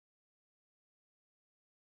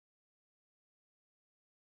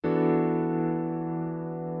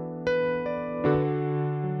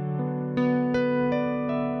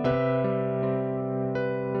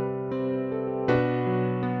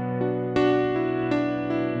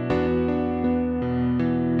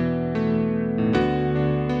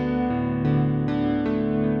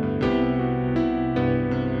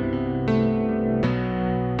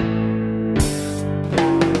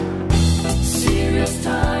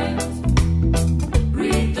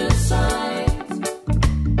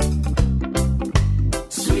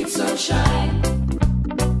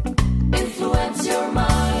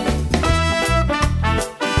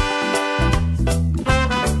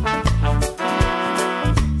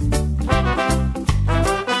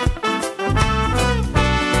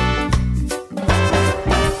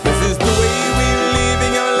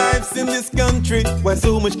Why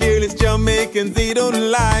so much careless Jamaicans, they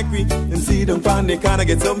don't like we. Them see them pan, they kinda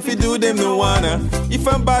get something to do, them no wanna. If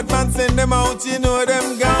a bad man send them out, you know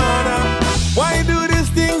them gonna. Why do these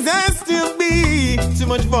things and still be too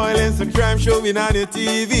much violence and crime showing on your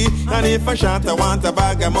TV? And if a shot I want a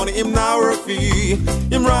bag of money, him now work fee.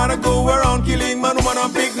 Him rather go around killing man, woman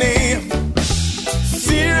on picnic.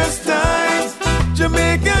 Serious times,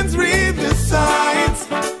 Jamaicans read the signs.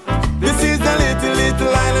 This is a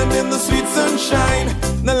little island in the sweet sunshine.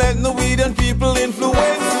 Now let no weed and people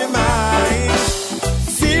influence your mind.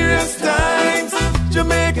 Serious times,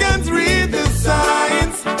 Jamaicans read the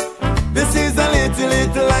signs. This is a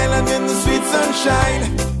little island in the sweet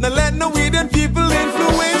sunshine. Now let no weed and people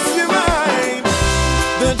influence your mind.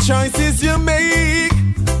 The choices you make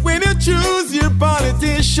when you choose your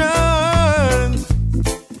politician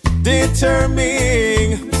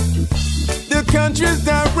determine the country's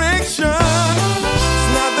direction.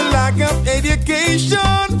 It's not the lack of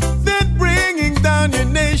education that bringing down your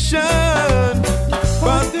nation,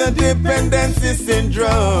 but the dependency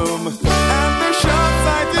syndrome and the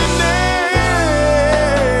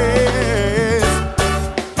short-sightedness.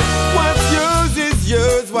 What's yours is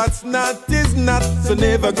yours, what's not is not. So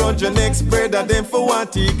never grudge your next brother them for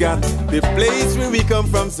what he got. The place where we come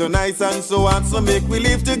from so nice and so hot, so make we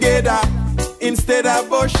live together. Instead of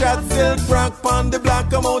bushshot, silk rock, pon the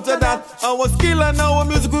block, come out of that. Our skill and our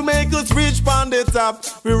music will make us reach pon the top.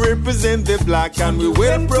 We represent the black and we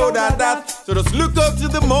well proud of that. So just look up to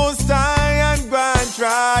the Most High and go and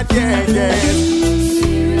try, yeah, yeah.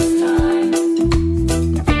 Serious time.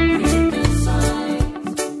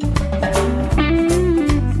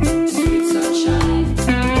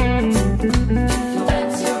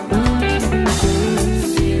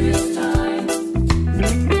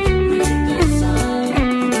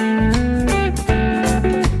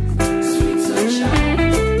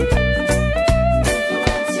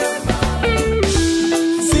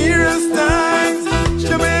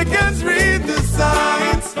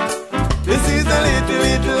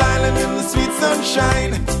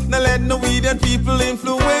 Sunshine. Now let no weed and people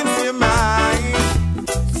influence your mind.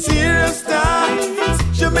 Serious times,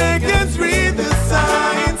 Jamaicans read the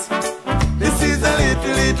signs. This is a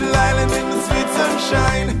little island in the sweet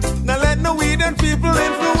sunshine. Now let no weed and people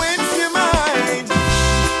influence your mind.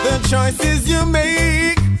 The choices you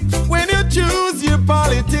make when you choose your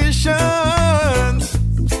politicians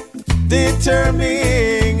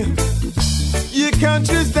determine your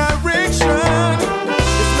country's direction.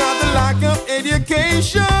 Lack of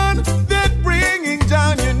education that bringing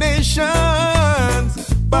down your nations,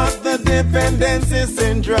 but the dependency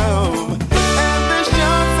syndrome and the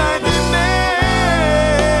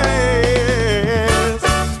short-sightedness.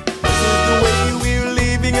 This is the way we're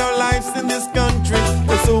living our lives in this country.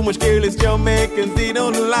 There's so much careless Jamaicans, they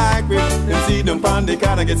don't like it. Them see them pound, they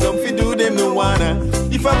kinda get something to do, them no wanna.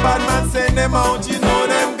 If a bad man send them out, you know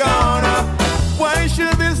them gonna. Why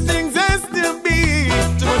should these things still be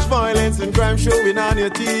too much violence and crime showing on your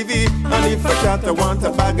TV? And if a shot I want a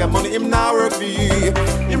bag of money, him now work for you.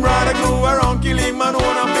 Him rather go around killing man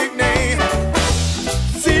on a big name.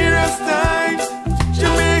 Serious times,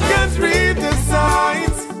 Jamaicans read the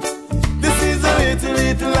signs. This is a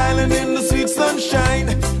little island in the sweet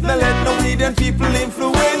sunshine. Now let no weed and people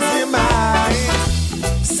influence your mind.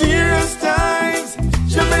 Serious times,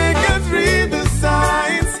 Jamaicans read the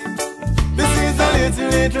signs. This is a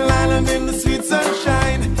little island in the sweet sunshine.